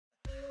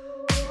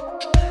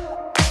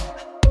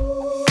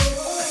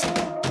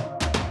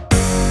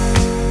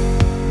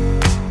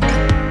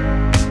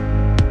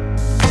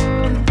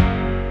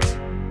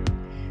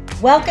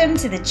Welcome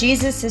to the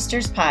Jesus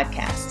Sisters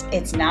podcast.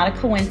 It's not a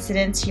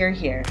coincidence you're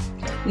here.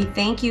 We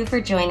thank you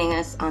for joining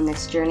us on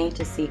this journey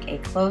to seek a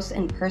close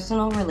and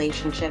personal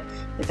relationship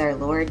with our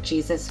Lord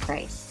Jesus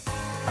Christ.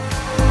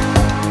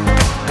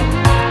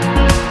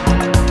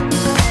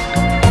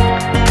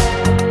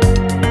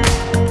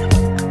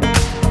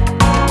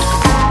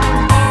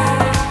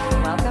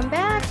 Welcome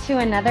back to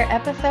another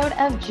episode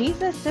of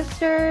Jesus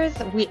Sisters.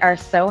 We are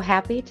so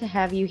happy to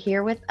have you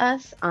here with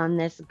us on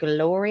this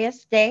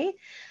glorious day.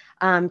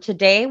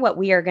 Today, what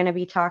we are going to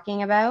be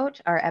talking about,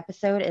 our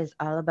episode is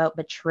all about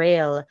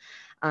betrayal.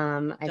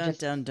 Dun.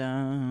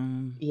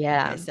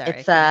 Yeah,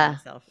 Okay,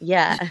 sorry,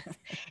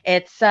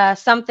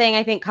 it's something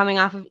I think coming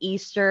off of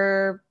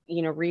Easter,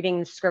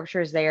 reading the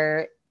scriptures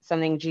there,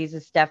 something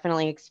Jesus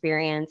definitely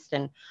experienced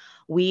and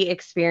we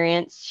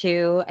experienced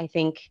too, I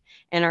think,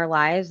 in our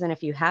lives. And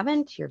if you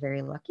haven't, you're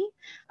very lucky.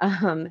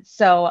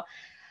 So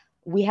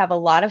we have a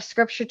lot of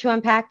scripture to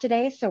unpack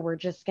today, so we're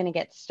just going to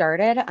get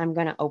started. I'm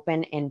going to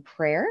open in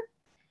prayer.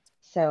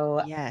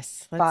 So,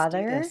 yes, let's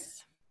Father, do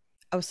this.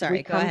 Oh,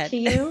 sorry. Go ahead. To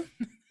you.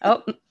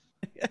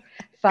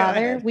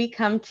 Father, we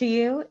come to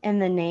you in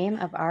the name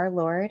of our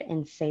Lord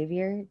and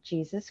Savior,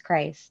 Jesus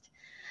Christ.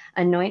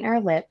 Anoint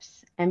our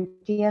lips,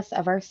 empty us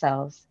of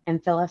ourselves,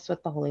 and fill us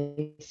with the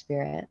Holy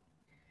Spirit.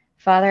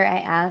 Father, I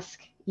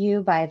ask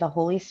you by the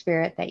Holy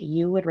Spirit that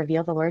you would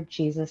reveal the Lord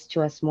Jesus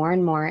to us more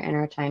and more in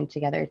our time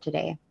together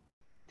today.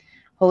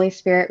 Holy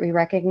Spirit, we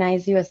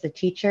recognize you as the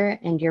teacher,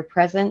 and your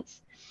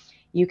presence,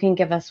 you can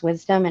give us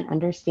wisdom and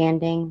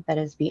understanding that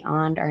is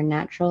beyond our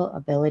natural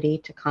ability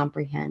to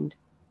comprehend.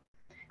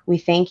 We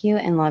thank you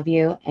and love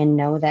you and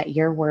know that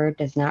your word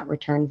does not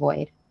return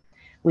void.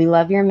 We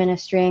love your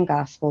ministry and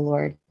gospel,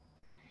 Lord.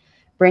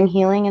 Bring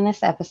healing in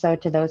this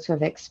episode to those who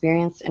have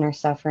experienced and are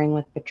suffering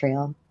with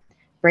betrayal.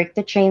 Break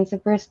the chains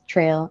of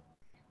betrayal,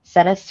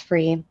 set us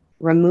free,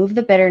 remove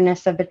the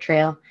bitterness of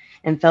betrayal,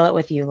 and fill it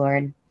with you,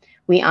 Lord.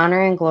 We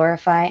honor and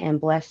glorify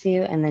and bless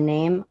you in the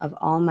name of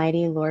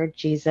Almighty Lord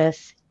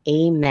Jesus.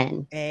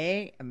 Amen.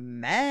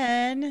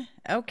 Amen.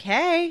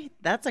 Okay.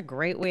 That's a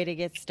great way to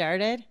get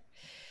started.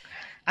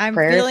 I'm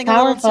Prayer feeling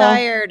a little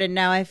tired and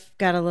now I've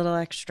got a little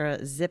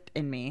extra zip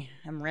in me.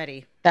 I'm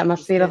ready. That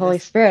must be the Holy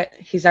Spirit.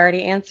 He's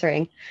already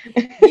answering.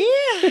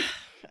 Yeah.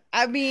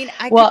 I mean,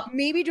 I could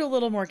maybe do a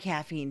little more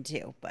caffeine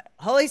too, but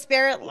Holy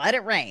Spirit, let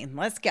it rain.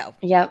 Let's go.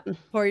 Yep.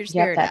 Pour your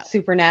spirit that's out.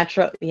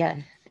 Supernatural. Yeah.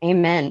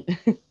 Amen.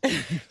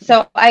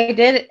 So I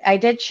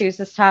did choose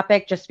this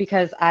topic just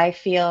because I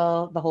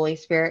feel the Holy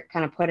Spirit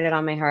kind of put it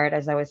on my heart,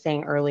 as I was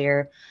saying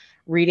earlier,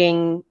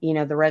 reading,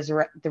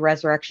 the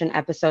resurrection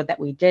episode that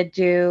we did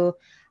do,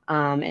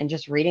 and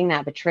just reading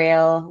that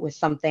betrayal was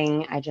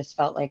something I just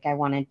felt like I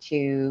wanted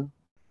to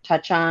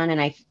touch on.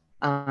 And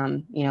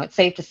it's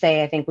safe to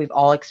say, I think we've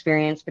all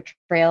experienced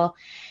betrayal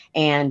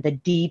and the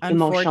deep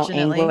emotional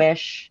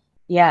anguish.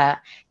 Yeah.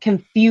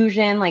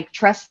 Confusion, like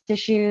trust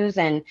issues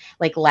and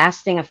like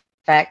lasting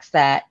effects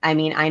that, I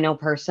know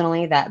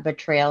personally that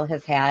betrayal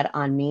has had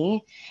on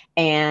me,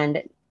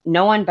 and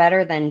no one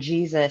better than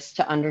Jesus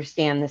to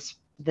understand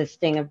this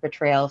thing of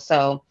betrayal.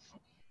 So,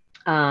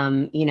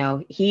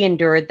 he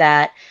endured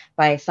that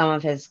by some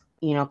of his,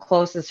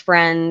 closest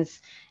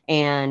friends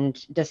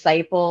and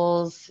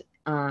disciples.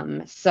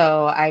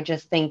 So I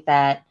just think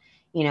that,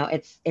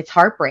 it's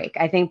heartbreak.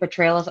 I think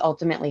betrayal is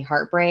ultimately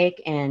heartbreak,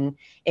 and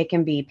it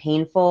can be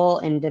painful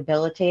and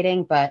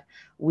debilitating, but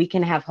we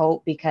can have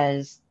hope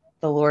because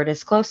the Lord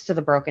is close to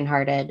the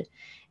brokenhearted.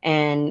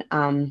 And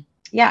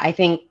I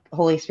think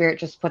Holy Spirit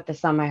just put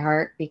this on my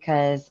heart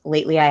because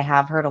lately I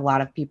have heard a lot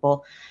of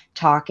people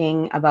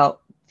talking about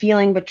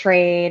feeling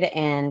betrayed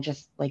and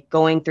just like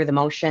going through the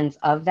motions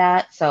of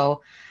that.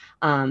 So,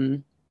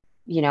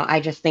 I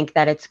just think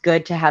that it's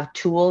good to have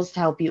tools to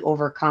help you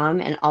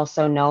overcome, and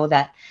also know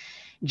that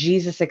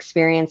Jesus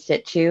experienced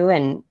it too.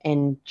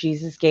 And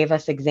Jesus gave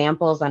us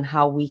examples on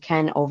how we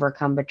can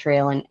overcome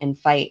betrayal and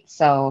fight.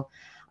 So,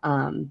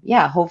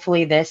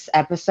 hopefully this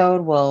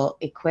episode will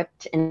equip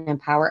and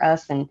empower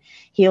us and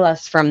heal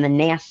us from the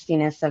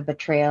nastiness of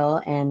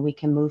betrayal, and we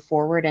can move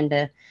forward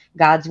into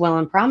God's will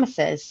and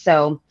promises.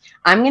 So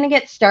I'm going to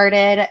get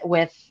started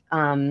with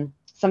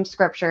some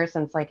scripture,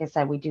 since, like I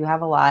said, we do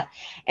have a lot.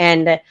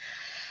 And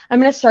I'm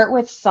going to start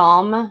with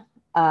Psalm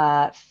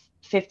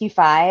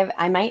 55.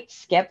 I might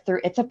skip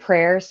through. It's a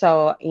prayer,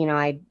 so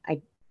I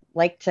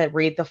like to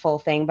read the full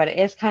thing, but it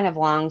is kind of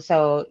long.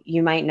 So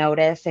you might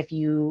notice if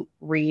you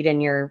read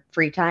in your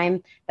free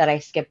time that I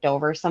skipped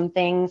over some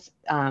things.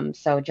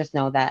 So just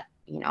know that,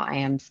 I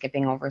am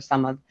skipping over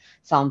some of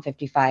Psalm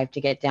 55 to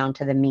get down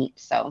to the meat.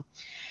 So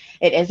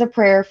it is a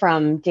prayer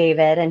from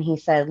David, and he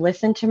said,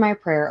 "Listen to my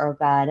prayer, O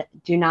God.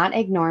 Do not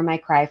ignore my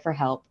cry for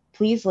help.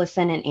 Please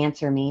listen and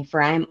answer me,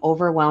 for I am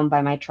overwhelmed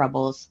by my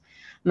troubles.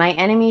 My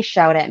enemies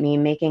shout at me,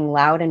 making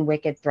loud and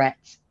wicked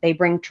threats. They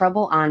bring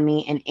trouble on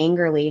me and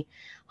angrily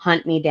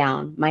hunt me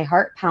down. My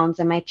heart pounds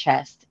in my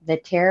chest. The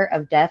terror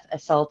of death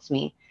assaults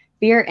me.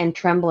 Fear and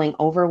trembling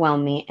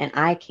overwhelm me, and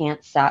I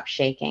can't stop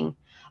shaking.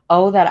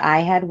 Oh, that I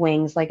had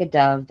wings like a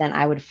dove, then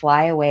I would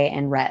fly away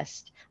and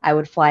rest. I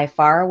would fly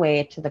far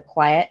away to the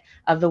quiet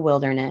of the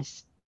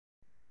wilderness.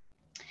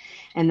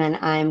 And then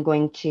I'm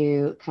going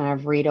to kind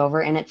of read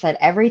over, and it said,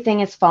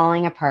 everything is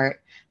falling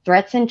apart.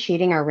 Threats and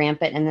cheating are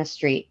rampant in the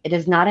street. It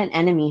is not an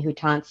enemy who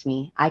taunts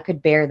me. I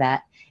could bear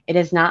that. It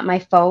is not my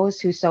foes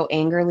who so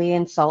angrily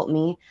insult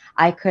me.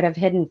 I could have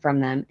hidden from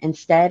them.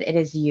 Instead, it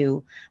is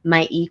you,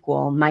 my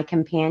equal, my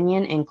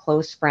companion and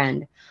close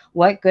friend.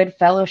 What good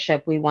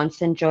fellowship we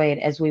once enjoyed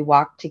as we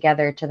walked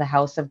together to the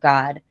house of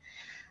God.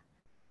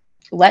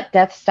 Let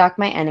death stalk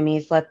my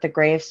enemies, let the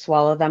grave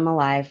swallow them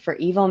alive, for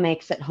evil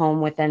makes it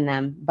home within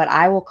them. But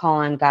I will call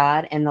on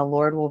God, and the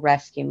Lord will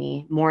rescue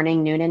me.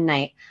 Morning, noon, and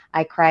night,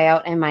 I cry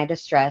out in my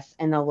distress,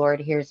 and the Lord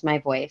hears my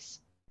voice.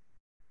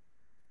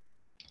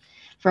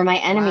 For my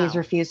enemies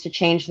refuse to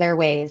change their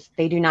ways.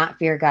 They do not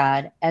fear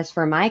God. As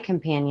for my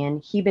companion,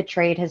 he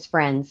betrayed his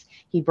friends.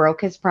 He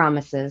broke his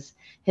promises.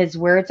 His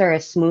words are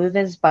as smooth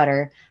as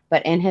butter,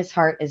 but in his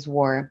heart is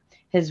war.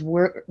 His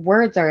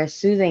words are as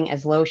soothing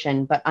as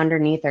lotion, but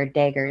underneath are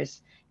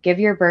daggers. Give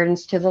your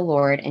burdens to the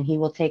Lord, and he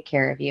will take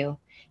care of you.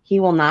 He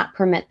will not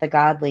permit the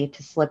godly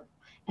to slip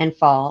and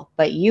fall,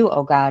 but you,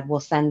 O God, will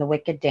send the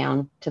wicked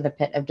down to the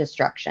pit of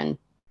destruction.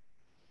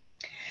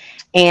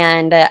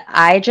 And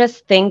I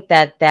just think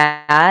that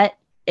that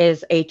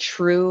is a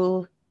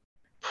true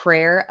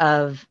prayer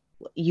of,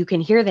 you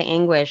can hear the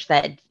anguish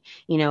that,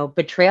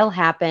 betrayal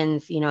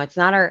happens, it's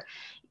not our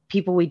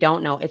people we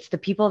don't know, it's the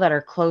people that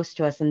are close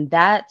to us. And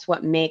that's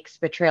what makes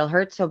betrayal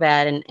hurt so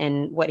bad.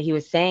 And what he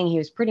was saying, he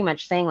was pretty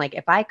much saying, like,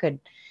 if I could,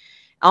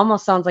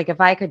 almost sounds like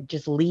if I could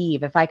just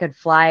leave, if I could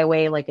fly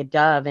away like a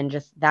dove, and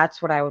just,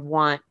 that's what I would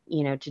want,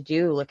 to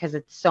do, because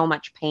it's so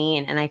much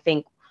pain. And I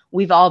think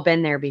we've all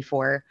been there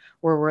before,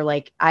 where we're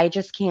like, I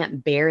just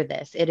can't bear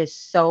this. It is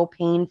so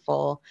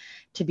painful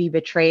to be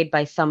betrayed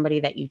by somebody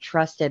that you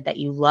trusted, that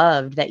you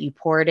loved, that you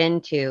poured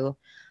into.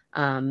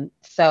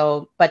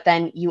 But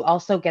then you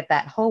also get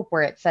that hope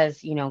where it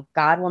says,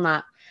 God will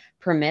not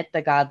permit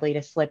the godly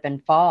to slip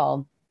and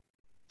fall,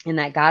 and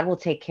that God will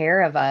take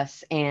care of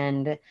us.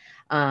 And,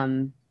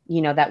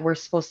 that we're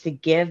supposed to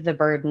give the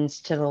burdens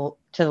to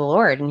the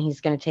Lord, and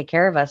he's going to take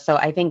care of us. So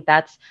I think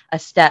that's a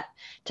step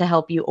to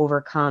help you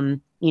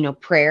overcome,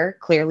 prayer.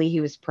 Clearly he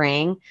was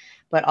praying,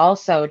 but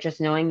also just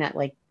knowing that,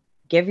 like,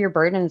 give your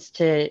burdens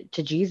to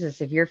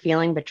Jesus. If you're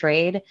feeling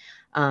betrayed,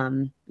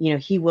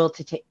 he will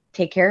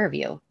take care of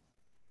you.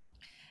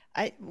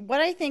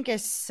 What I think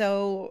is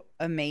so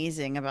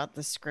amazing about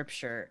the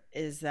scripture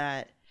is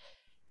that,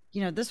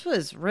 this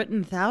was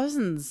written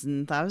thousands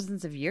and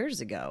thousands of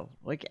years ago.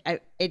 Like,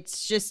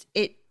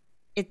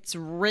 it's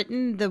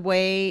written the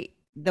way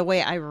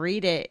I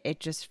read it.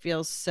 It just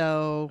feels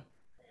so,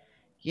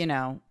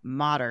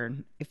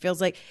 modern. It feels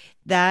like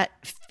that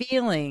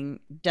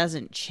feeling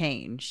doesn't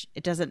change.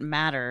 It doesn't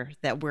matter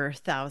that we're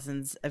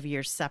thousands of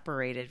years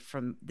separated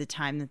from the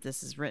time that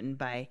this is written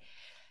by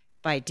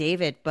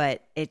David,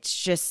 but it's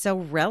just so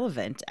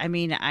relevant. I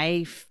mean,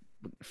 I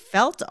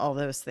felt all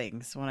those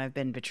things when I've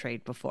been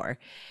betrayed before.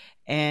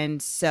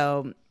 And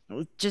so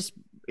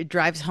it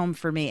drives home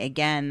for me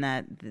again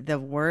that the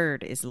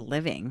word is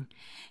living.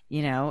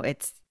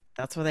 That's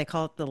why they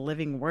call it the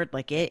living word.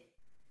 Like, it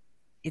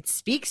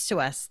speaks to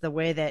us the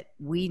way that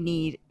we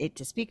need it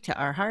to speak to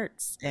our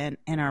hearts and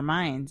our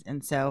minds.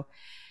 And so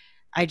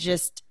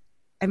it's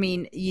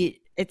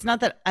not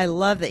that I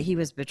love that he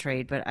was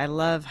betrayed, but I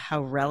love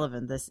how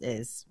relevant this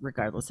is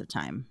regardless of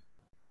time.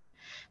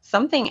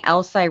 Something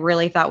else I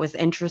really thought was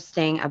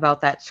interesting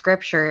about that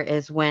scripture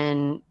is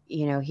when,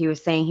 he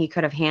was saying he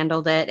could have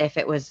handled it if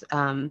it was,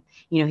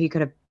 he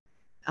could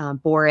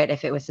have bore it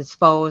if it was his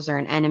foes or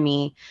an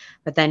enemy.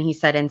 But then he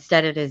said,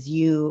 instead it is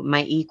you,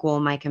 my equal,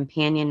 my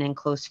companion and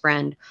close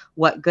friend.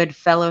 What good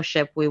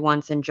fellowship we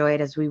once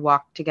enjoyed as we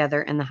walked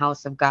together in the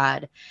house of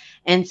God.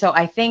 And so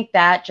I think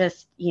that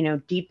just,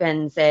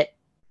 deepens it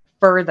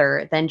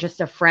further than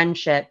just a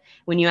friendship.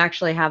 When you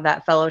actually have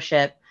that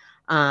fellowship,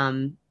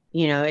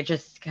 it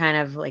just kind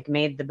of like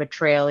made the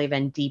betrayal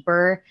even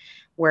deeper,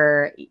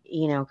 where,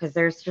 because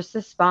there's just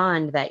this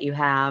bond that you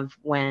have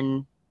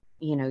when,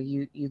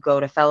 you go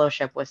to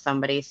fellowship with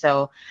somebody.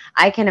 So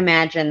I can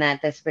imagine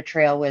that this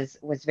betrayal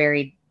was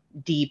very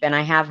deep. And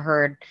I have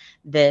heard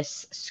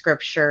this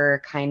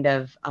scripture kind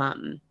of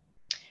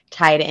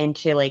tied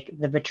into like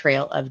the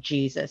betrayal of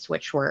Jesus,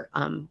 which we're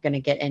going to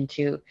get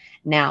into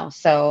now.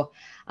 So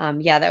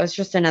that was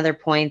just another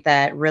point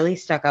that really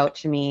stuck out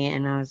to me.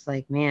 And I was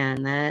like,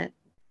 man, that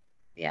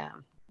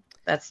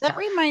tough.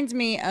 Reminds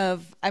me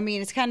of,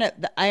 it's kind of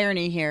the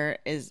irony here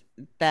is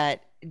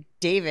that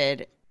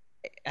David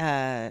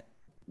had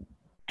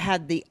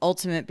the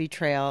ultimate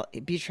betrayal,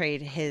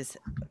 betrayed his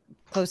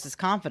closest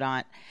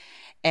confidant.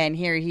 And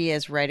here he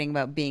is writing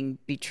about being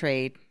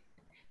betrayed.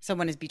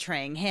 Someone is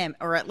betraying him,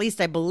 or at least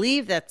I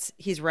believe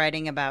he's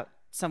writing about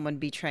someone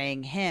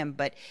betraying him,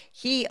 but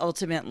he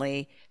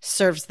ultimately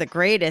serves the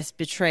greatest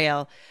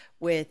betrayal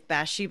with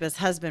Bathsheba's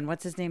husband.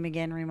 What's his name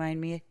again? Remind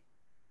me.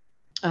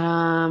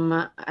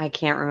 I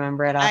can't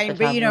remember it.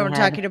 But you know what I'm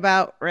talking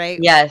about, right?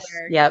 Yes.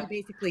 Yep.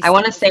 I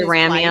want to say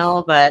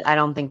Ramiel, but I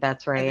don't think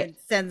that's right. And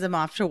sends him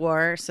off to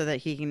war so that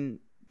he can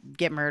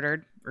get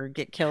murdered or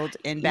get killed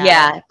in battle.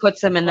 Yeah,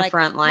 puts them in the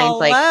front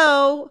lines.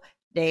 Hello,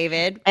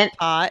 David. And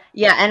pot.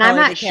 yeah, and I'm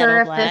Color the not sure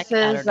kettle if this black.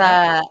 I is don't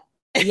know.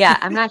 yeah,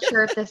 I'm not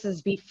sure if this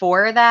is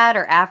before that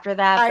or after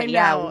that, I but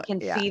yeah, know, we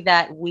can yeah. see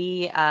that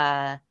we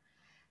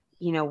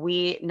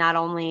we not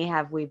only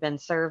have we been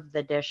served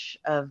the dish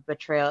of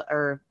betrayal,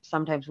 or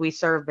sometimes we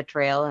serve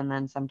betrayal and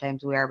then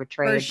sometimes we are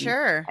betrayed. For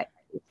sure.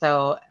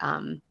 So,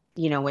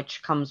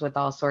 which comes with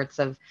all sorts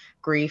of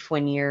grief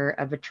when you're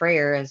a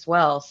betrayer as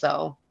well.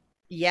 So,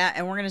 yeah,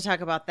 and we're going to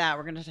talk about that.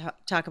 We're going to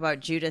talk about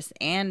Judas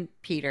and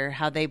Peter,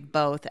 how they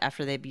both,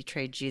 after they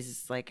betrayed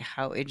Jesus, like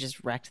how it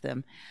just wrecked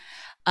them.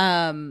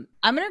 I'm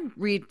going to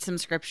read some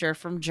scripture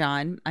from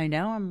John. I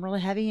know I'm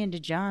really heavy into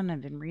John.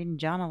 I've been reading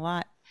John a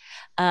lot.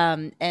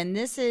 And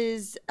this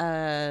is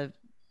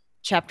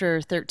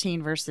chapter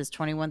 13, verses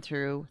 21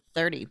 through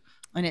 30.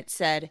 And it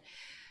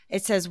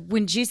says,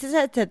 when Jesus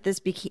had said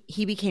this,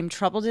 he became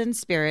troubled in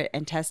spirit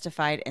and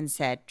testified and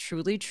said,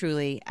 truly,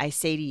 truly, I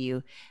say to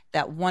you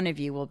that one of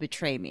you will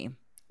betray me.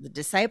 The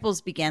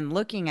disciples began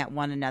looking at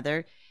one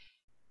another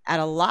at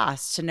a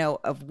loss to know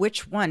of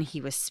which one he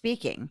was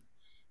speaking.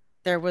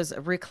 There was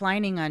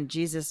reclining on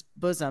Jesus'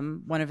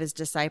 bosom one of his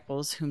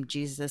disciples whom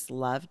Jesus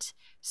loved.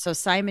 So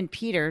Simon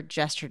Peter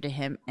gestured to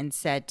him and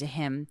said to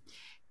him,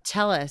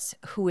 tell us,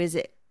 who is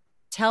it?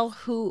 Tell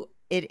who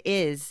it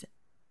is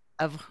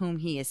of whom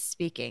he is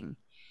speaking.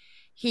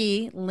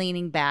 He,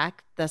 leaning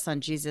back, thus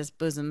on Jesus'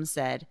 bosom,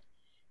 said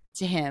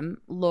to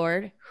him,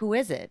 Lord, who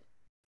is it?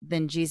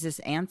 Then Jesus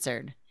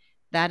answered,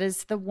 that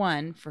is the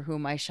one for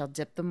whom I shall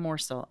dip the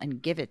morsel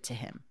and give it to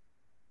him.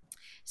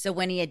 So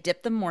when he had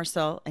dipped the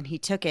morsel and he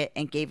took it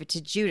and gave it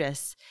to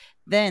Judas,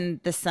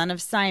 then the son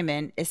of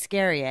Simon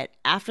Iscariot,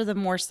 after the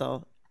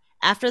morsel,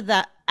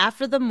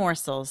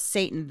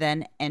 Satan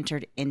then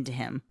entered into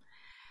him.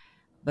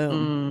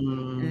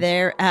 Boom.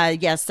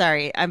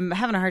 Sorry. I'm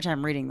having a hard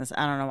time reading this.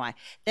 I don't know why.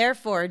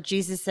 Therefore,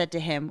 Jesus said to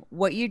him,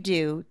 what you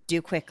do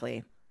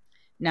quickly.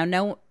 Now,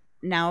 no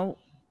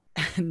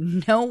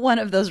one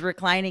of those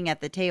reclining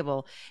at the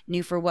table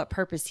knew for what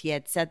purpose he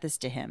had said this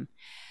to him.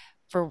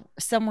 For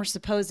some were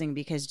supposing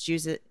because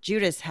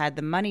Judas had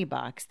the money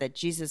box that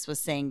Jesus was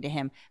saying to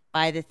him,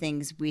 buy the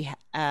things we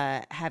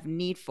have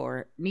need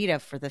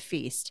of for the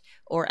feast,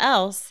 or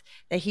else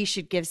that he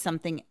should give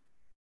something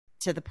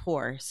to the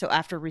poor. So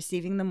after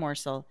receiving the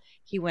morsel,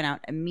 he went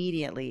out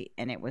immediately,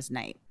 and it was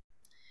night.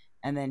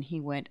 And then he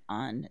went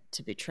on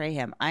to betray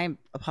him. I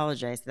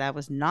apologize. That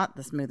was not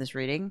the smoothest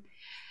reading.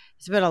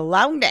 It's been a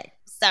long day.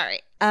 Sorry.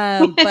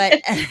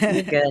 But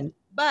you're good.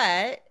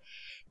 But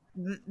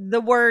the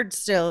word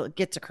still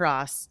gets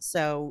across.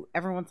 So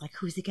everyone's like,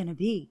 who's it going to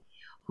be?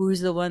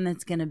 Who's the one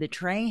that's going to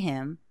betray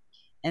him?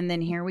 And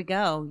then here we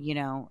go.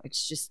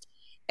 It's just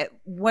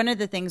one of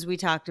the things we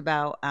talked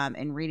about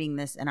in reading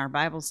this in our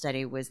Bible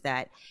study was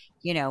that,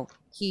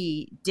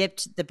 he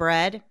dipped the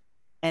bread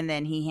and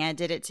then he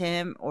handed it to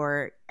him,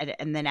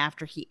 and then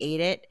after he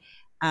ate it,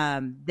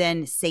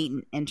 then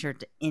Satan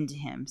entered into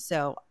him.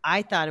 So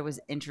I thought it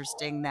was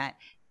interesting that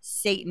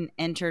Satan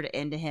entered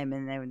into him,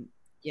 and then,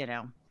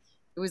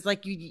 it was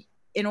like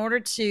in order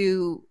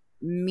to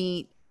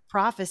meet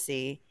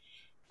prophecy,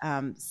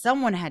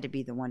 someone had to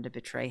be the one to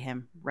betray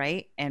him,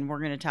 right? And we're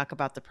going to talk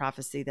about the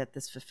prophecy that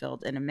this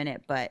fulfilled in a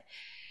minute, but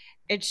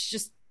it's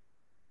just,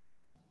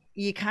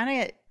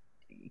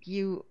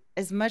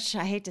 as much,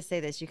 I hate to say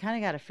this, you kind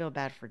of got to feel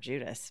bad for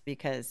Judas,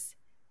 because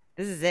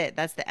this is it.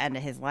 That's the end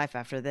of his life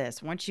after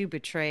this. Once you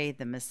betray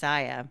the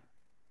Messiah,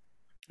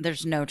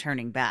 there's no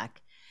turning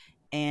back.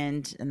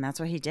 And that's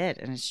what he did.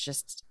 And it's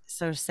just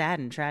so sad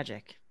and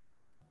tragic.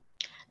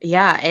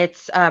 Yeah,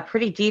 it's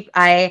pretty deep.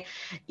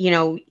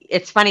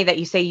 It's funny that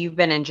you say you've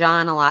been in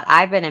John a lot.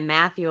 I've been in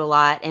Matthew a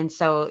lot. And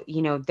so,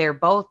 they're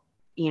both,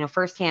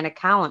 firsthand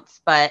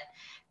accounts, but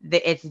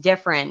it's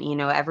different.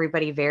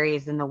 Everybody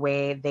varies in the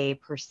way they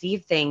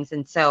perceive things.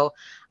 And so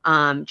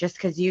just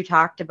because you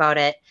talked about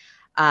it,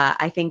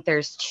 I think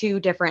there's two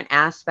different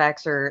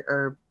aspects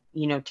or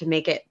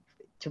to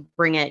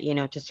bring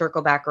it, to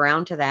circle back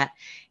around to that.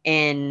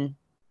 In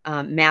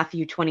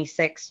Matthew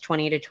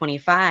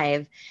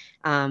 26:20-25,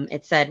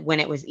 it said, when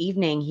it was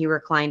evening, he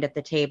reclined at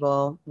the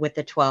table with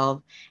the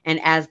 12. And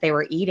as they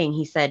were eating,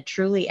 he said,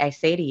 truly, I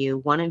say to you,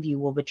 one of you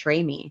will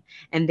betray me.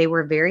 And they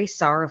were very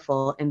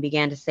sorrowful and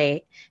began to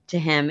say to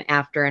him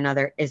after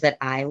another, is it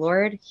I,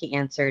 Lord? He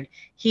answered,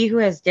 he who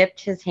has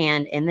dipped his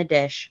hand in the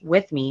dish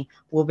with me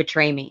will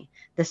betray me.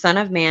 The Son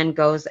of Man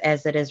goes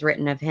as it is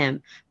written of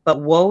him,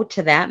 but woe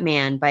to that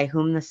man by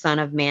whom the Son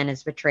of Man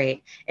is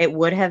betrayed. It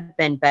would have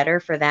been better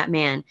for that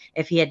man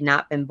if he had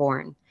not been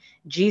born.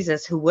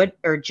 Judas, who would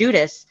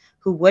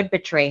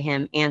betray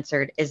him,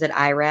 answered, is it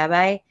I,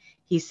 Rabbi?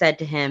 He said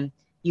to him,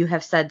 you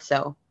have said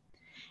so.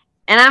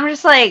 And I'm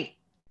just like,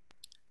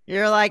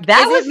 you're like,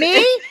 it me?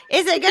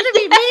 Is it going to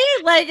be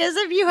me? Like, as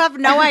if you have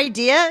no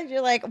idea.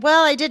 You're like,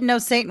 well, I didn't know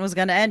Satan was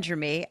going to enter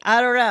me. I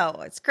don't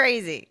know. It's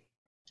crazy.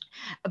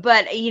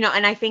 But,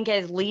 and I think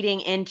as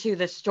leading into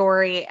the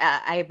story,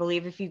 I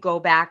believe if you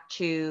go back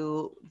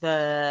to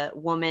the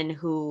woman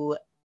who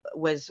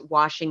was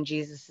washing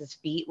Jesus's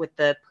feet with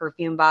the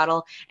perfume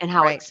bottle and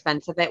how Right.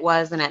 expensive it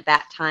was. And at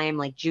that time,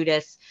 like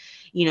Judas,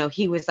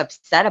 he was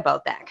upset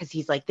about that because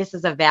he's like, this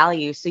is a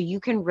value. So you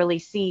can really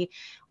see,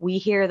 we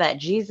hear that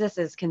Jesus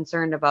is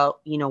concerned about,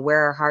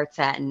 where our heart's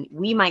at. And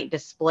we might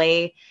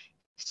display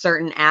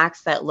certain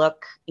acts that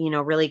look,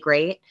 really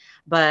great,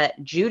 but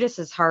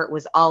Judas's heart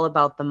was all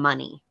about the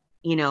money,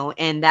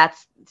 and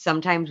that's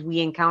sometimes we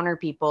encounter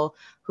people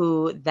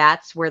who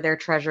that's where their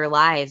treasure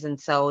lies. And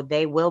so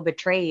they will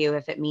betray you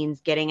if it means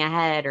getting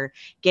ahead or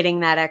getting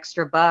that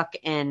extra buck.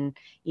 And,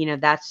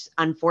 that's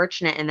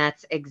unfortunate. And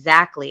that's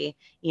exactly,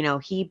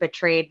 he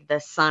betrayed the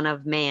Son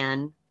of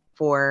Man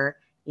for,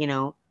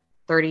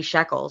 30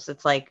 shekels.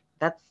 It's like,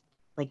 that's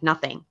like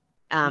nothing.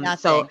 So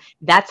Nothing.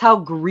 that's how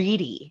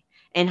greedy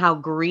and how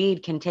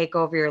greed can take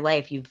over your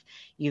life. You've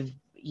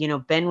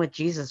been with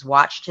Jesus,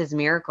 watched his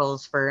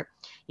miracles for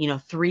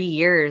 3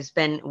 years,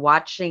 been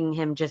watching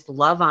him just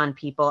love on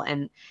people,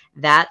 and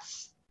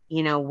that's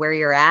where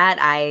you're at.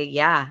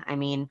 I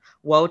mean,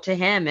 woe to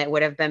him. It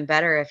would have been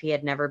better if he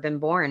had never been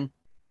born.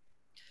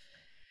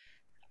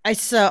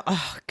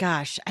 Oh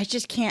gosh, I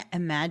just can't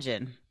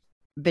imagine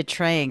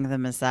betraying the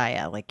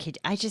Messiah. Like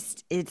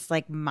it's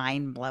like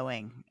mind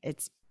blowing.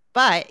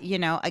 But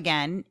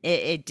again,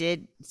 it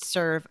did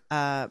serve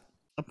a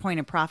point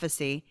of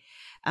prophecy.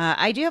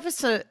 I do have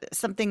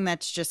something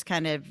that's just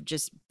kind of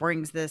just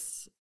brings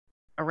this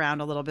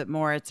around a little bit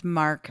more. It's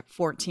Mark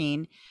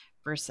 14,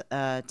 verse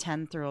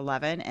 10 through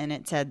 11. And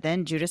it said,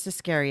 then Judas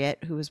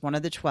Iscariot, who was one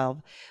of the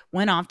 12,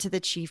 went off to the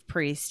chief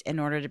priest in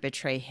order to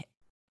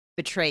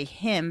betray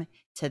him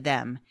to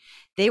them.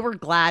 They were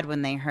glad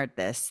when they heard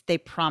this. They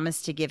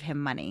promised to give him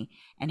money,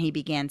 and he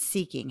began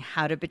seeking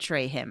how to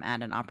betray him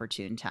at an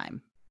opportune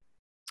time.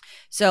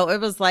 So it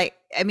was like,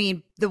 I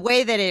mean, the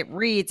way that it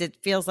reads, it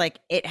feels like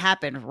it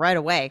happened right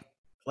away.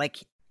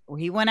 Like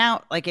he went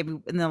out, like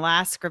in the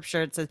last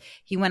scripture, it says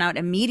he went out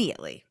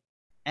immediately.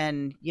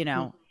 And,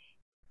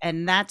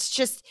 and that's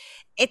just,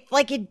 it's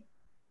like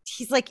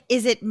he's like,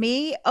 is it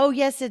me? Oh,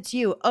 yes, it's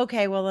you.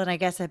 Okay, well, then I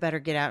guess I better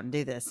get out and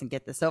do this and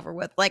get this over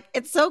with. Like,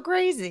 it's so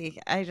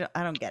crazy. I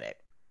don't get it.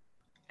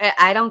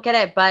 I don't get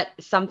it. But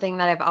something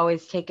that I've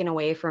always taken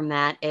away from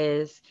that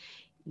is,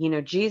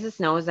 Jesus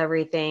knows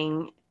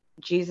everything.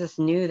 Jesus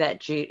knew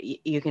that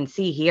you can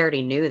see he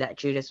already knew that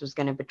Judas was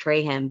going to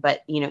betray him.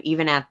 But,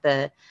 even at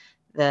the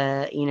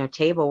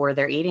table where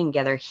they're eating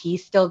together, he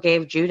still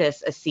gave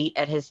Judas a seat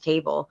at his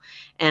table.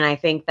 And I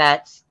think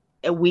that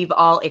we've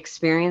all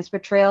experienced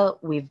betrayal.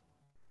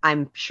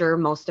 I'm sure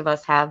most of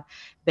us have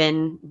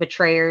been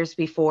betrayers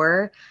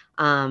before.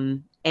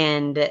 And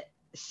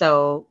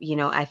so,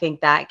 I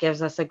think that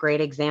gives us a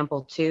great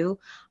example too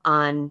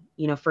on,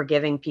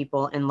 forgiving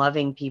people and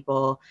loving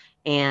people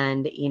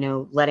and,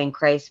 letting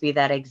Christ be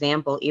that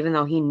example. Even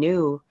though he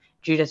knew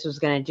Judas was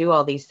going to do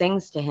all these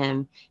things to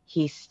him,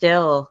 he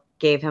still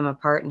gave him a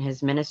part in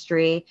his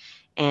ministry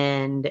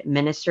and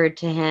ministered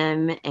to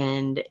him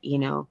and,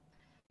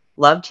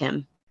 loved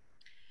him,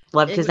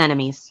 loved his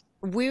enemies.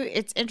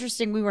 It's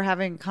interesting. We were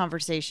having a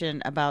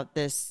conversation about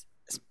this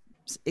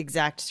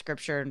exact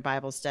scripture in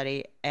Bible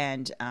study,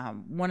 and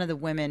one of the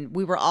women,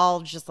 we were all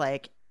just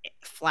like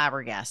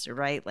flabbergasted,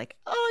 right? Like,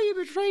 oh,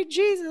 you betrayed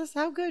Jesus,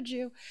 how could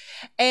you?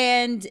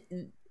 And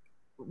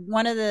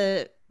one of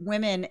the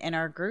women in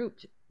our group,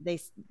 they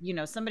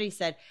somebody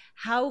said,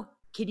 how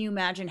can you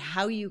imagine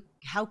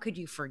how could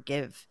you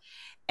forgive?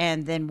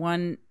 And then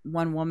one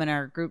woman in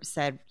our group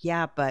said,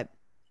 yeah, but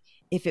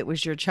if it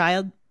was your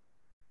child,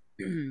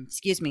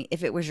 excuse me,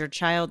 if it was your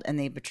child and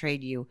they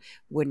betrayed you,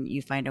 wouldn't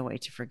you find a way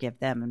to forgive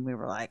them? And we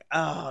were like,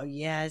 oh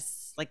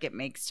yes, like it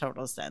makes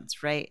total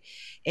sense, right?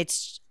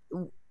 It's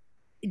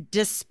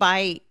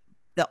despite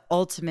the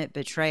ultimate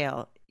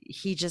betrayal,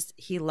 he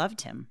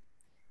loved him.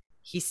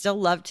 He still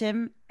loved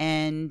him.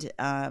 And,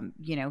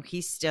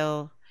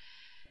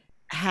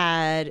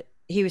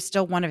 he was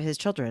still one of his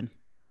children,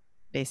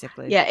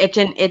 basically. Yeah, it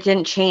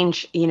didn't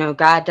change,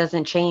 God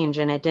doesn't change,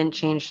 and it didn't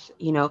change,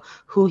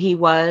 who he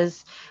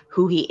was,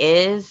 who he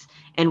is,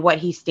 and what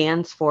he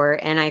stands for.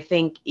 And I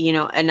think,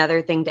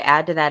 another thing to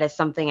add to that is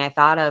something I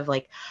thought of,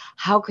 like,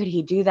 how could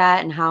he do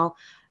that?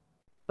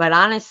 But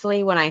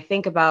honestly, when I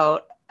think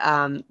about,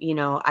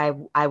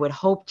 I would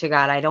hope to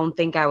God, I don't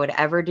think I would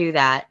ever do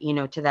that,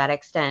 to that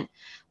extent.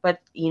 But,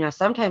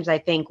 sometimes I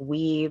think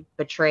we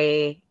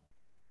betray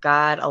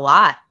God a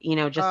lot,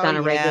 just on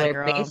a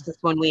regular basis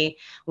when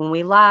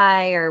we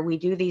lie or we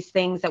do these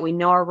things that we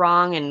know are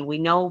wrong and we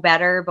know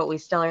better, but we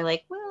still are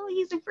like, well,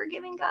 he's a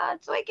forgiving God,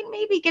 so I can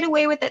maybe get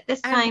away with it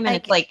this time. And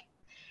it's like,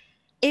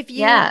 if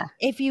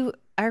you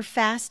are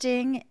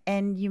fasting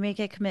and you make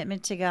a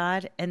commitment to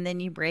God and then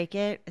you break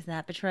it, is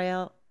that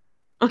betrayal?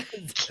 I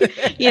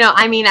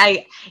mean,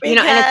 and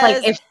it's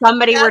like, if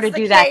somebody were to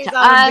do that to us,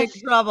 I'm in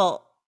big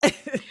trouble.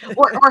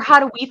 or how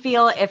do we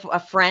feel if a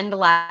friend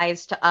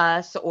lies to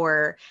us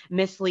or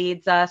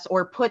misleads us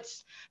or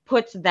puts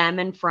puts them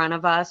in front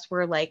of us,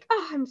 we're like,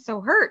 oh, I'm so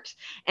hurt.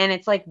 And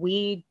it's like,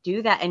 we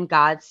do that and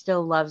God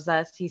still loves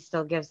us. He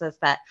still gives us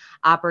that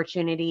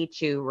opportunity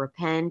to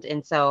repent.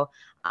 And so,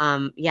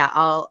 yeah,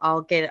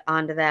 I'll get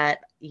onto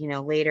that,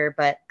 later,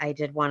 but I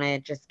did want to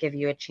just give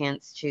you a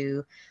chance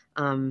to,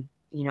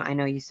 I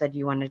know you said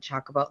you wanted to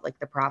talk about like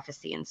the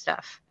prophecy and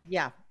stuff.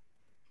 Yeah.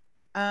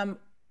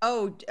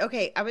 Oh,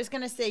 okay. I was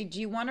going to say, do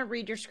you want to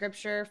read your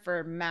scripture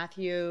for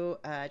Matthew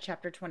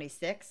chapter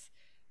 26?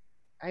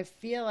 I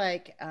feel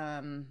like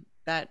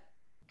that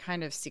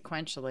kind of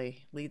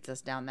sequentially leads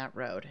us down that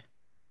road.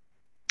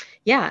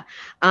 Yeah.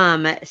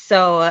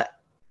 So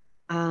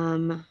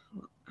I'm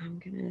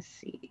going to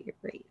see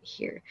right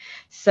here.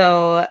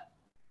 So,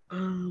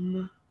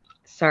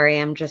 sorry,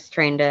 I'm just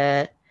trying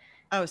to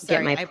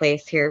get my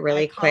place here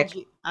really quick.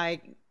 I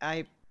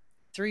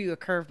threw you a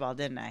curveball,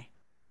 didn't I?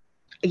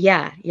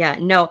 Yeah.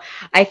 No,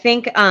 I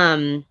think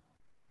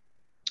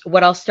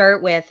what I'll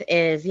start with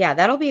is,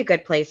 that'll be a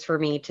good place for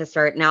me to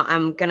start. Now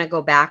I'm going to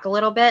go back a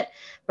little bit,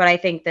 but I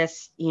think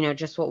this,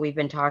 just what we've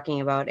been talking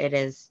about, it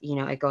is,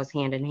 it goes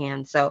hand in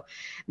hand. So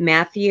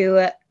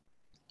Matthew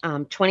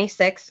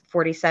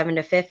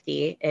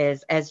 26:47-50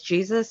 is, as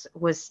Jesus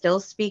was still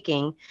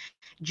speaking,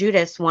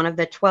 Judas, one of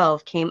the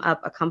 12, came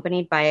up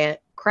accompanied by a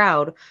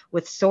crowd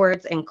with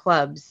swords and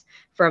clubs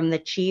from the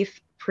chief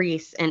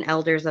priests and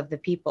elders of the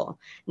people.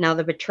 Now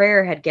the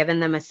betrayer had given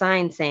them a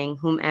sign saying,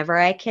 whomever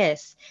I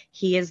kiss,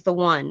 he is the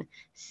one.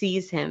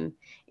 Seize him.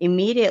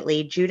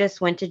 Immediately Judas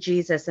went to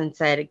Jesus and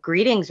said,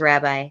 greetings,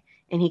 Rabbi.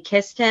 And he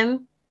kissed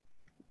him.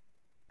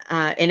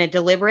 In a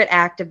deliberate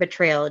act of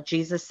betrayal,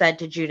 Jesus said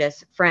to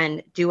Judas,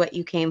 friend, do what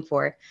you came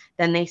for.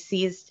 Then they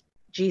seized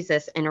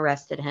Jesus and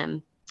arrested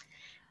him.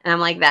 And I'm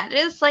like, that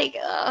is like,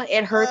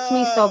 it hurts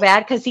me so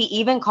bad, because he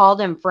even called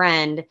him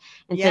friend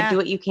and said, do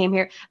what you came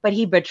here. But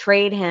he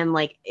betrayed him.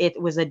 Like,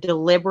 it was a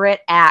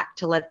deliberate act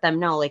to let them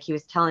know, like he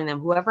was telling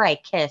them, whoever I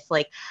kiss,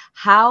 like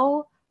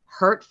how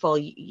hurtful,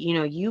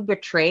 you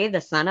betray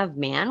the Son of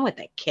Man with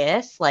a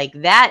kiss. Like,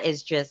 that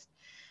is just,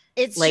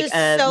 it's like just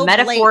a so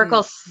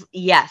metaphorical,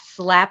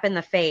 slap in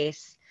the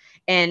face.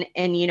 And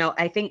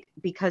I think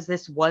because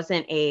this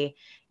wasn't a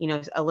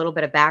little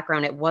bit of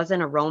background, it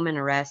wasn't a Roman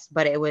arrest,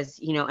 but it was,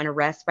 an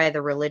arrest by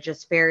the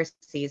religious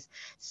Pharisees.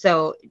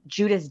 So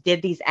Judas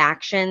did these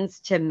actions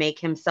to make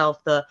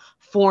himself the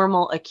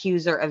formal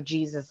accuser of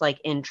Jesus, like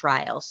in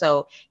trial.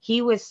 So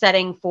he was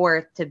setting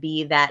forth to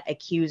be that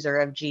accuser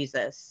of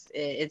Jesus.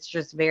 It's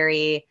just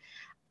very,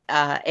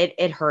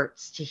 it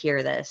hurts to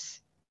hear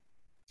this.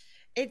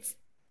 It's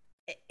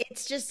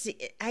just,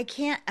 I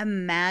can't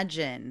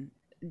imagine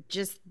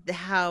just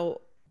how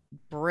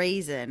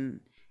brazen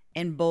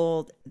and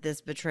bold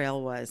this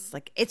betrayal was.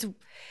 Like,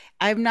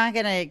 I'm not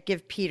going to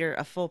give Peter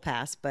a full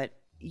pass, but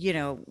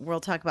we'll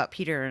talk about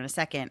Peter in a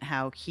second,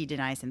 how he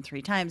denies him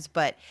 3 times,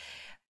 but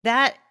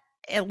that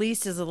at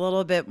least is a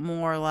little bit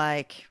more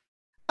like,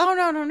 oh,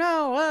 no.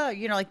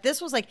 Like,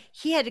 this was like,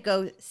 he had to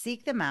go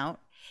seek them out.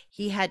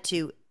 He had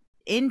to,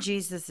 in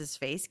Jesus's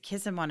face,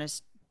 kiss him on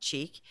his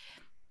cheek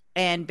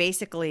and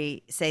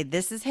basically say,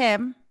 this is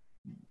him.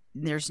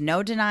 There's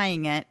no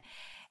denying it.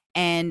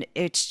 And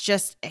it's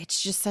just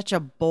such a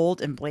bold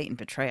and blatant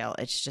betrayal.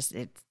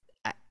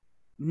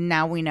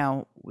 Now we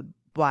know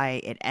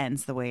why it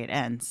ends the way it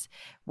ends,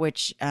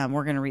 which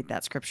we're going to read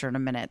that scripture in a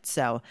minute.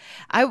 So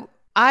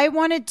I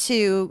wanted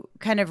to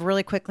kind of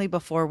really quickly,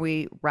 before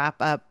we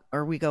wrap up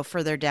or we go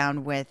further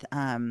down with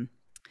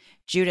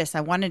Judas,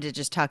 I wanted to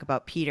just talk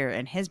about Peter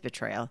and his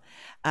betrayal.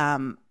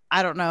 I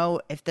don't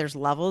know if there's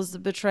levels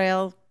of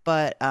betrayal,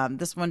 but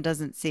this one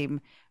doesn't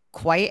seem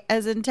quite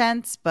as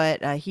intense,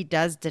 but he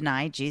does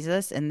deny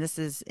Jesus. And this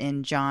is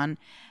in John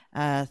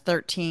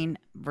 13,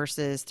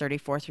 verses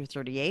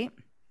 34-38.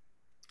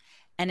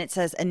 And it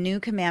says, a new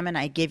commandment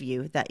I give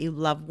you, that you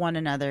love one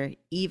another,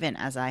 even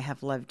as I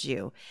have loved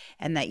you,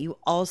 and that you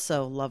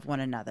also love one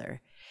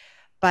another.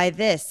 By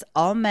this,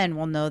 all men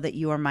will know that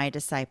you are my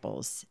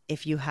disciples,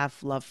 if you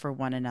have love for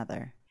one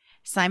another.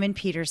 Simon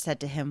Peter said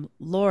to him,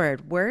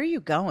 Lord, where are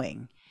you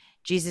going?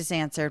 Jesus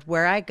answered,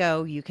 where I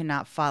go, you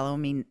cannot follow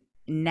me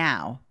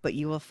now, but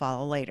you will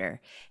follow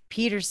later.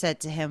 Peter said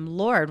to him,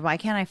 Lord, why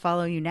can't I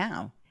follow you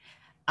now?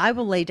 I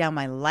will lay down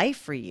my life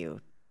for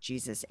you.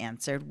 Jesus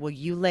answered, will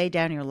you lay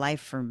down your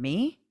life for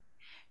me?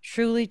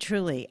 Truly,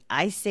 truly,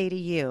 I say to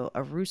you,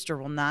 a rooster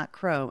will not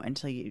crow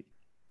until you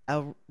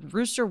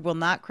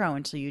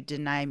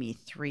deny me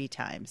 3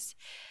 times.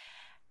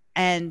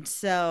 And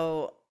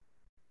so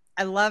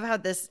I love how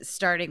this is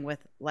starting with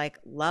like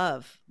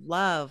love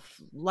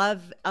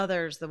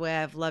others the way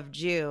I've loved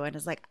you. And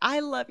it's like, I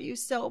love you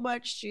so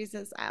much,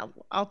 Jesus.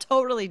 I'll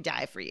totally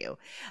die for you.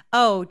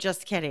 Oh,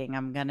 just kidding.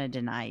 I'm going to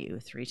deny you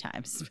 3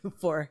 times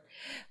before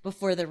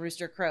the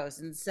rooster crows.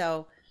 And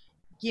so,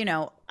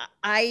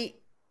 I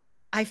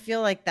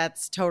feel like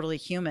that's totally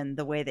human,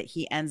 the way that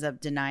he ends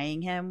up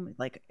denying him.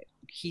 Like,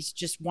 he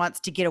just wants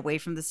to get away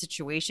from the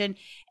situation.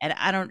 And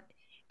I don't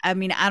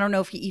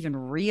know if he even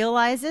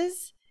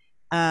realizes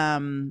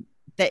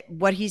that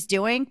what he's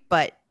doing,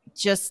 but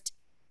just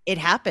it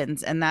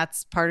happens, and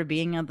that's part of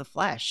being of the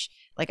flesh.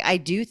 Like, I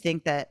do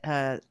think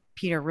that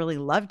Peter really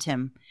loved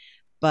him,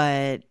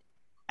 but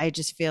I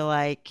just feel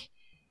like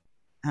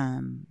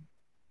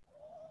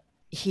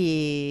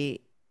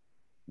he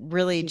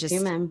really He's just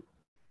human.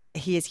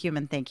 he is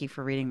human. Thank you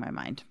for reading my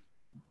mind.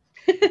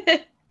 Well,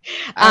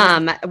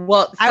 I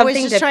was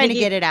something just to trying to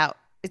get it out.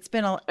 It's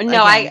been No,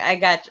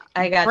 again,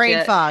 I got brain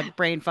you. fog.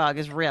 Brain fog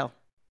is real.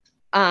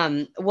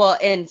 Well,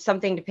 and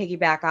something to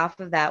piggyback off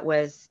of that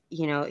was,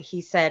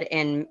 he said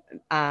in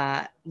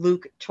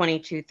Luke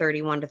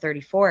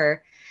 22:31-34,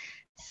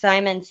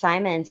 Simon,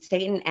 Simon,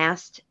 Satan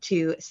asked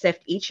to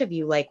sift each of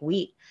you like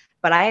wheat,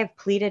 but I have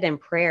pleaded in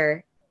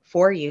prayer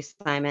for you,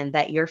 Simon,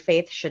 that your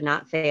faith should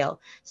not fail.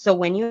 So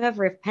when you have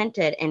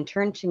repented and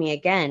turned to me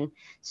again,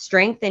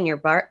 strengthen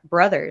your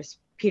brothers.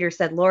 Peter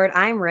said, Lord,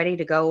 I'm ready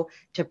to go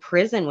to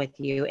prison with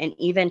you and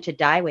even to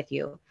die with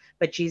you.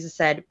 But Jesus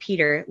said,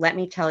 Peter, let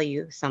me tell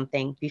you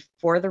something.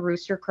 Before the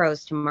rooster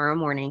crows tomorrow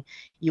morning,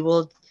 you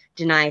will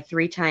deny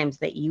 3 times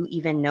that you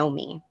even know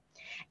me.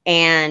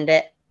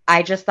 And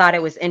I just thought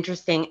it was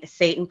interesting.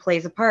 Satan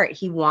plays a part.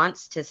 He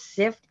wants to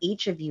sift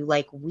each of you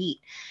like wheat.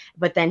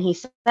 But then he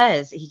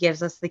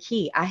gives us the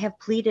key. I have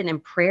pleaded in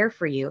prayer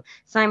for you,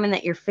 Simon,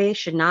 that your faith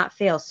should not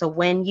fail. So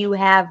when you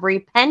have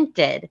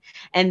repented,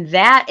 and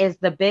that is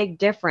the big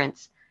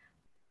difference.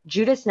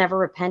 Judas never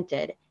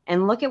repented.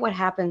 And look at what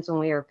happens when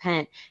we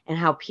repent and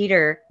how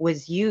Peter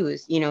was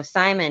used,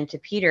 Simon to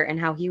Peter, and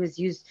how he was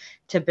used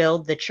to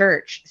build the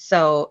church.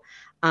 So,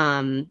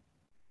 I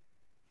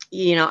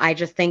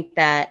just think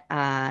that,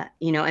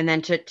 and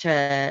then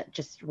to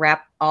just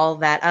wrap all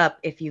that up,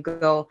 if you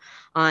go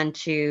on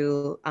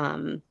to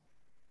Luke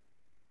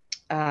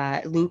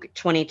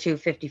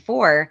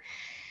 22:54,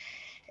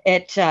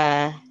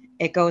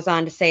 it goes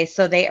on to say,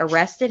 so they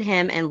arrested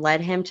him and led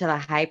him to the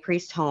high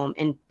priest's home,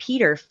 and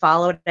Peter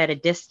followed at a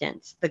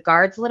distance. The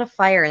guards lit a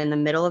fire in the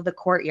middle of the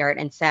courtyard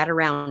and sat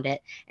around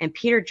it, and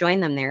Peter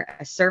joined them there.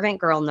 A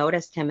servant girl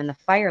noticed him in the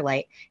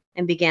firelight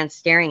and began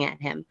staring at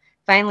him.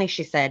 Finally,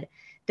 she said,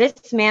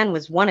 this man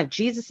was one of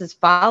Jesus's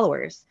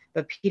followers.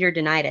 But Peter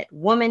denied it.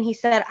 Woman, he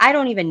said, I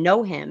don't even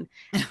know him.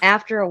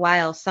 After a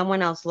while,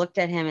 someone else looked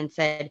at him and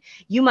said,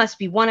 you must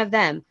be one of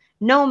them.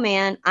 No,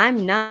 man,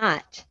 I'm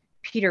not,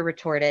 Peter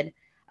retorted.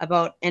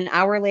 About an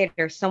hour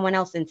later, someone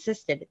else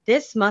insisted,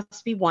 this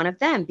must be one of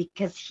them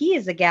because he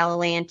is a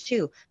Galilean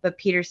too. But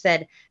Peter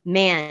said,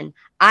 man,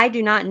 I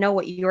do not know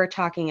what you are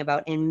talking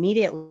about.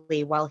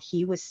 Immediately, while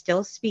he was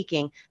still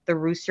speaking, the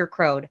rooster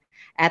crowed.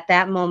 At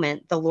that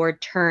moment, the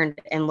Lord turned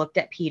and looked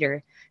at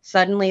Peter.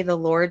 Suddenly, the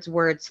Lord's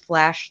words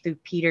flashed through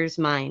Peter's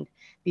mind.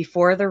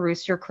 Before the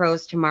rooster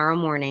crows tomorrow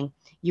morning,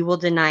 you will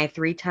deny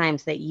 3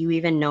 times that you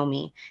even know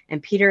me.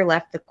 And Peter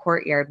left the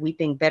courtyard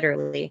weeping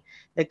bitterly.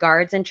 The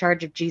guards in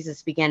charge of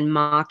Jesus began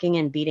mocking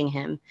and beating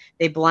him.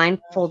 They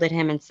blindfolded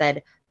him and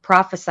said,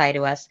 prophesy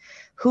to us.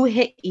 Who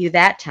hit you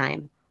that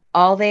time?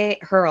 They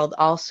hurled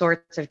all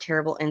sorts of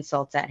terrible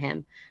insults at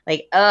him.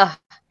 Like,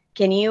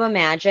 can you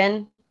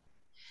imagine?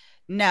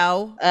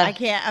 No, I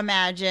can't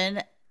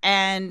imagine.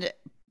 And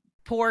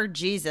poor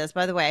Jesus.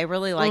 By the way, I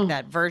really like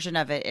that version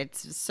of it.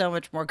 It's so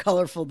much more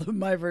colorful than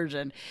my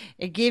version.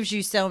 It gives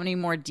you so many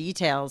more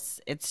details.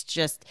 It's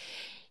just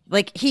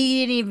like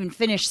he didn't even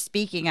finish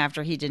speaking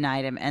after he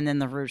denied him, and then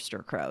the rooster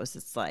crows.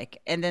 It's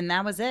like, and then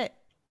that was it.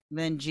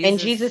 Then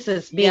Jesus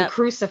is being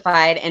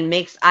crucified and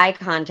makes eye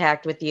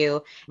contact with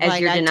you as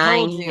like you're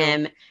denying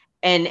him.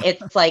 And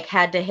it's like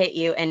had to hit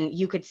you, and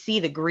you could see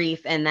the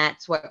grief, and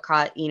that's what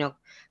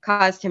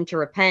caused him to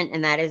repent.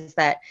 And that is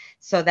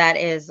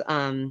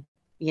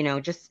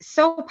just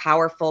so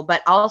powerful.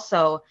 But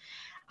also,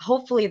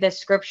 hopefully this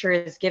scripture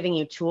is giving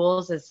you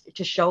tools as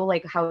to show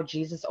like how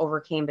Jesus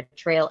overcame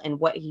betrayal and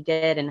what he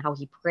did and how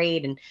he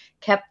prayed and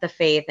kept the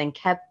faith and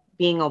kept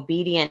being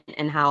obedient,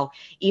 and how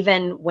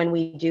even when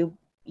we do,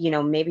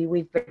 maybe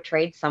we've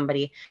betrayed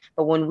somebody,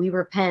 but when we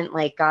repent,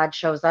 like God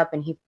shows up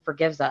and he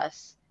forgives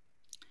us.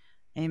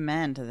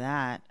 Amen to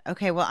that.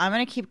 Okay, well, I'm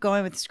going to keep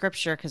going with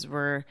scripture because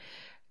we're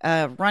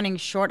running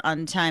short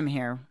on time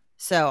here.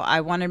 So I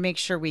want to make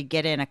sure we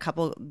get in a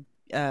couple,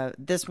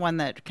 this one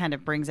that kind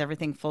of brings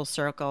everything full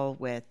circle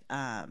with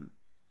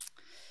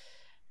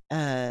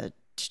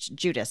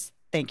Judas.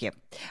 Thank you.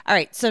 All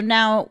right. So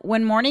now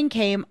when morning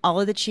came, all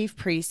of the chief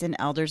priests and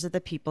elders of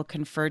the people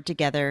conferred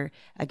together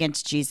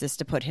against Jesus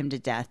to put him to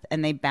death.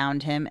 And they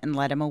bound him and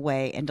led him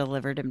away and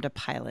delivered him to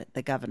Pilate,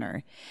 the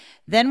governor.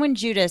 Then when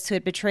Judas, who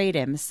had betrayed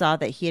him, saw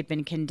that he had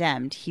been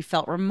condemned, he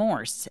felt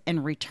remorse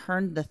and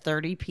returned the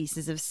 30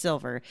 pieces of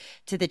silver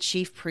to the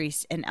chief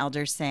priests and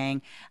elders,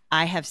 saying,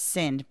 I have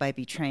sinned by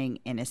betraying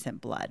innocent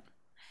blood.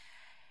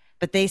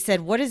 But they said,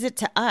 what is it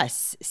to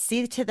us?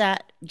 See to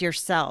that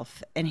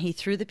yourself. And he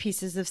threw the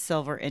pieces of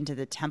silver into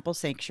the temple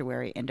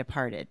sanctuary and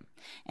departed.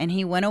 And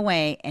he went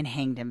away and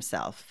hanged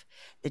himself.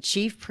 The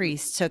chief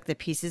priests took the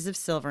pieces of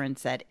silver and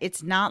said,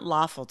 it's not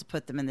lawful to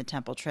put them in the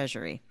temple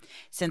treasury,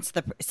 since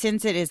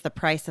it is the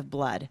price of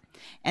blood.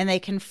 And they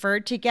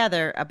conferred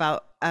together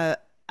about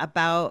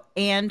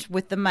and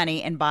with the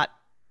money and bought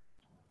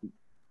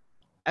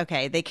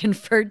Okay, they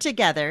conferred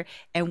together,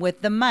 and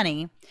with the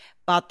money,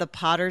 bought the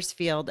potter's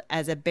field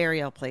as a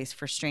burial place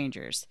for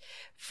strangers.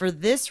 For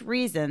this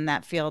reason,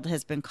 that field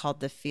has been called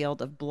the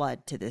field of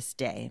blood to this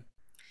day.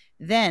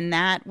 Then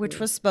that which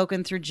was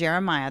spoken through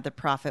Jeremiah the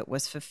prophet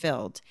was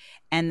fulfilled,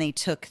 and they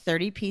took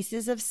 30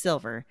 pieces of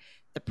silver,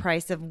 the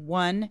price of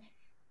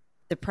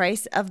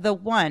the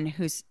one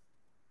whose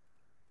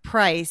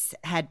price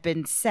had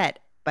been set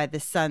by the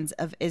sons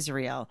of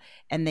Israel,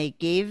 and they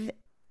gave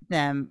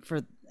them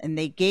for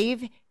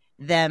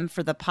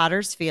the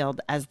potter's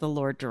field as the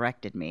Lord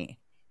directed me.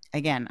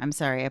 Again, I'm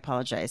sorry, I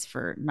apologize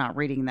for not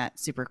reading that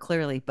super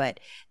clearly, but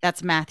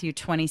that's Matthew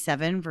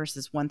 27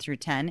 verses 1 through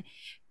 10.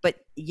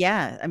 But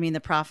yeah, I mean, the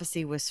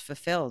prophecy was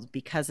fulfilled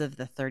because of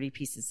the 30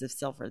 pieces of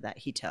silver that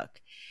he took.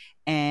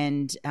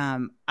 And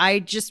I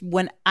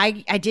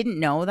didn't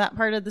know that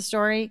part of the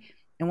story.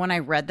 And when I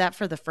read that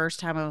for the first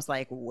time, I was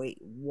like, wait,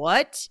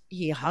 what?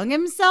 He hung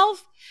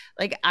himself?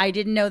 Like, I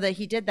didn't know that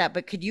he did that.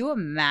 But could you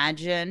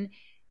imagine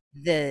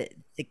the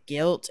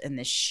guilt and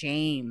the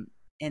shame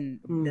and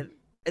the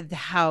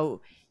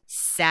how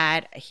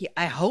sad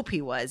I hope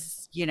he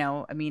was,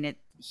 I mean,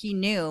 he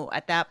knew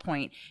at that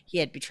point he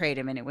had betrayed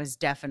him, and it was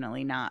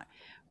definitely not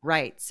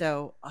right.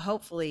 So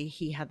hopefully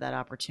he had that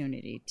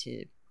opportunity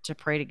to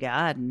pray to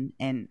God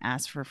and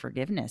ask for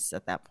forgiveness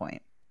at that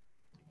point.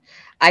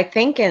 I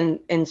think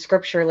in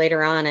scripture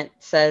later on, it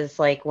says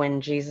like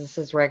when Jesus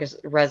is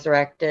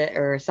resurrected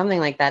or something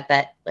like that,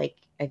 that like,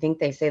 I think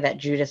they say that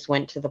Judas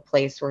went to the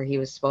place where he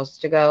was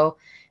supposed to go,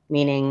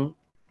 meaning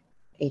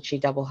HE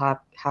double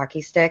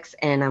hockey sticks.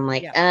 And I'm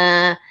like,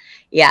 yeah,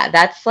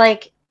 that's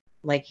like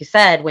you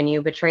said, when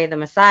you betray the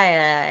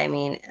Messiah, I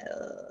mean,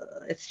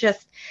 it's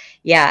just,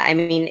 yeah, I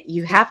mean,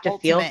 you have to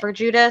feel for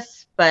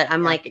Judas, but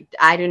I'm like,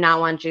 I do not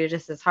want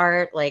Judas's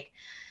heart. Like,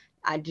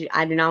 I do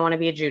not want to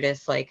be a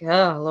Judas. Like,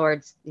 oh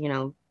Lord,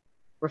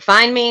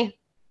 refine me.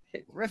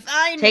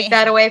 Take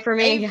that away from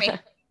me.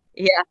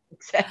 Yeah,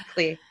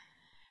 exactly.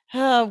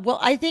 Well,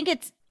 I think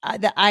it's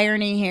the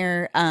irony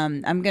here.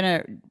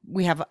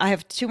 I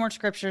have two more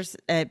scriptures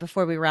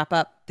before we wrap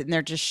up, and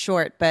they're just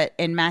short. But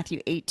in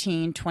Matthew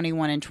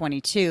 18:21 and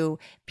 22,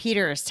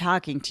 Peter is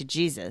talking to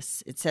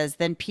Jesus. It says,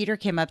 "Then Peter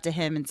came up to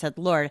him and said,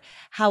 'Lord,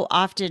 how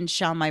often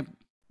shall my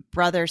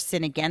brother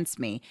sin against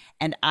me,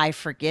 and I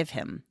forgive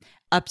him?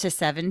 Up to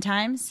 7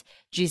 times?'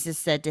 Jesus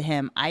said to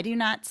him, 'I do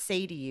not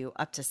say to you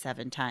up to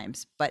 7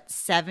 times, but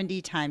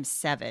 70 times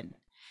 7.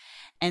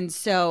 And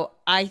so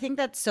I think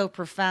that's so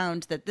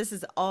profound that this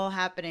is all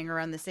happening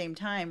around the same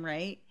time,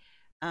 right?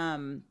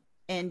 And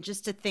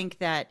just to think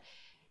that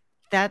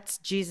that's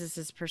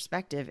Jesus's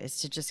perspective,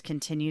 is to just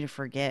continue to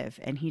forgive,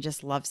 and he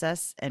just loves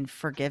us and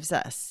forgives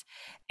us.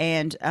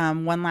 And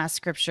one last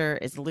scripture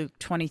is Luke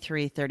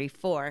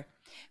 23:34.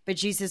 But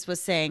Jesus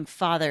was saying,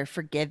 'Father,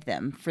 forgive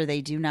them, for they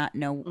do not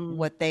know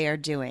what they are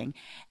doing.'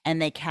 And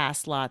they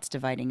cast lots,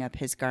 dividing up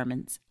his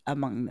garments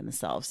among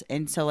themselves."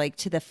 And so, like,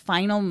 to the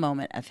final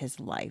moment of his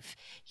life,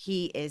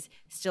 he is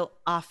still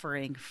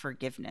offering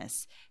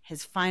forgiveness.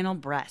 His final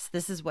breath,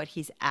 this is what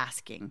he's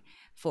asking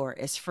for,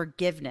 is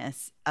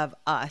forgiveness of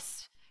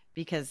us,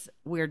 because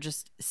we're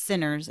just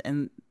sinners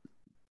and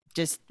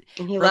just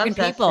and he broken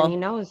loves people. Us and he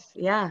knows.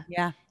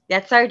 Yeah.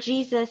 That's our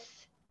Jesus.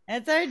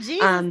 That's our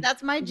Jesus.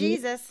 That's my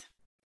Jesus.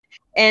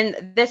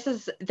 And this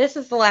is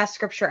the last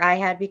scripture I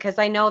had, because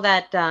I know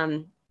that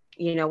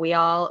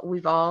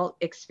we've all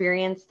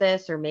experienced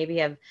this, or maybe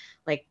have,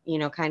 like,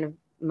 kind of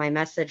my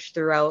message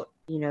throughout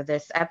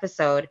this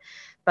episode.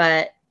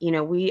 But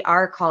we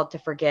are called to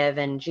forgive,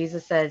 and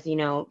Jesus says,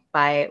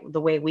 by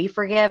the way we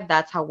forgive,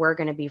 that's how we're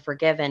going to be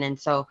forgiven. And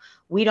so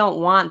we don't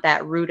want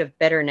that root of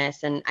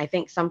bitterness. And I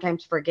think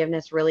sometimes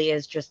forgiveness really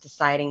is just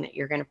deciding that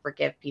you're going to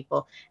forgive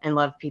people and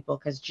love people,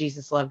 because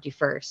Jesus loved you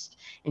first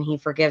and he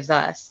forgives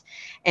us.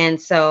 And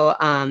so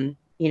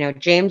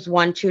James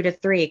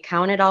 1:2-3,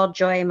 "Count it all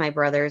joy, my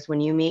brothers, when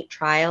you meet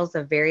trials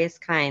of various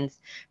kinds,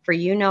 for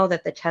you know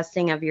that the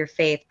testing of your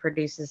faith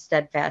produces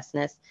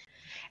steadfastness."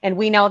 And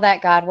we know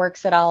that God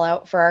works it all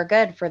out for our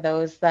good, for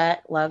those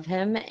that love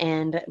him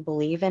and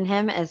believe in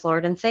him as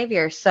Lord and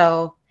Savior.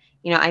 So,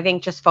 I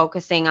think just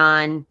focusing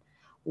on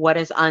what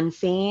is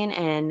unseen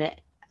and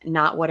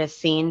not what is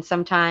seen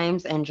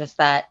sometimes, and just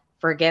that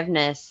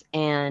forgiveness.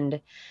 And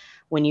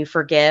when you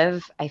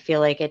forgive, I feel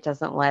like it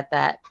doesn't let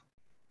that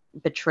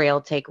betrayal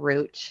take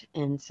root.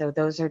 And so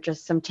those are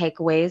just some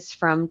takeaways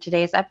from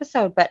today's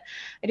episode. But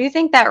I do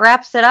think that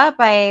wraps it up.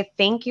 I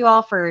thank you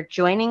all for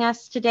joining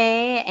us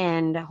today,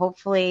 and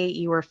hopefully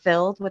you were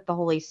filled with the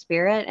Holy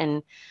Spirit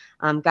and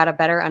got a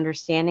better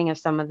understanding of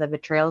some of the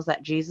betrayals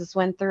that Jesus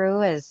went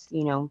through, as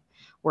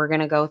we're going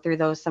to go through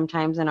those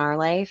sometimes in our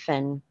life.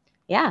 And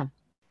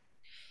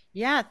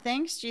yeah,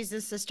 thanks,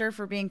 Jesus sister,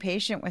 for being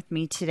patient with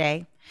me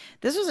today.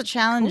 This was a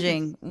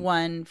challenging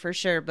one for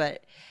sure,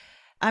 but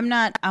I'm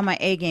not on my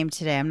A game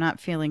today. I'm not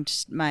feeling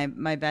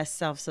my best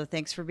self. So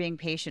thanks for being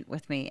patient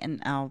with me,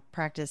 and I'll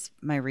practice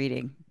my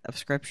reading of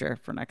scripture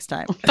for next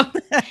time.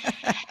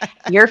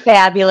 You're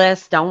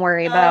fabulous. Don't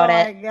worry about it.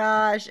 Oh my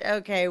gosh.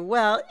 Okay.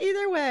 Well,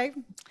 either way,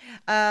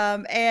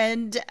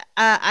 And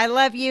I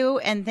love you,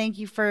 and thank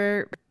you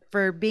for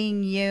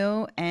being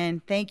you,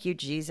 and thank you,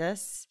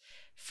 Jesus,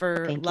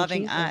 for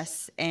loving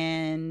us,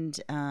 and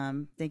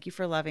thank you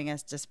for loving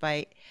us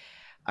despite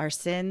our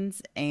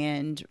sins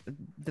and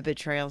the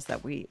betrayals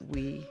that we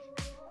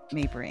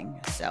may bring.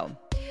 So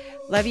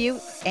love you,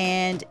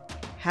 and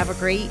have a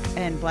great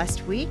and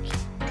blessed week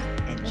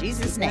in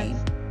Jesus' name.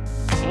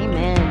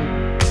 Amen.